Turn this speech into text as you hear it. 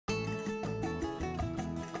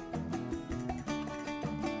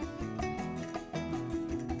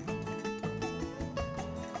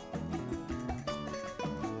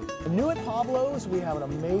New at Pablo's, we have an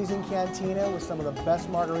amazing cantina with some of the best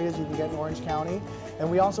margaritas you can get in Orange County. And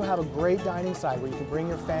we also have a great dining side where you can bring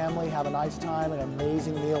your family, have a nice time, an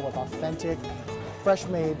amazing meal with authentic,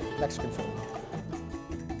 fresh-made Mexican food.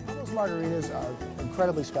 Pablo's margaritas are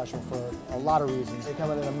incredibly special for a lot of reasons. They come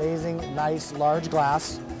in an amazing, nice, large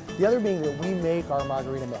glass. The other being that we make our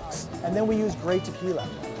margarita mix. And then we use great tequila.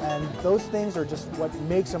 And those things are just what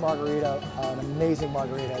makes a margarita an amazing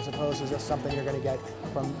margarita, as opposed to just something you're going to get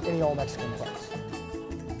from any old Mexican place.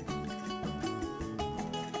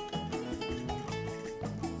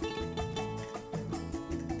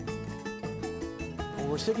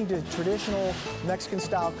 We're sticking to traditional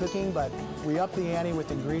Mexican-style cooking, but we up the ante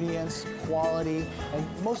with ingredients, quality,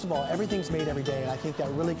 and most of all, everything's made every day, and I think that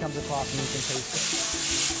really comes across when you can taste it.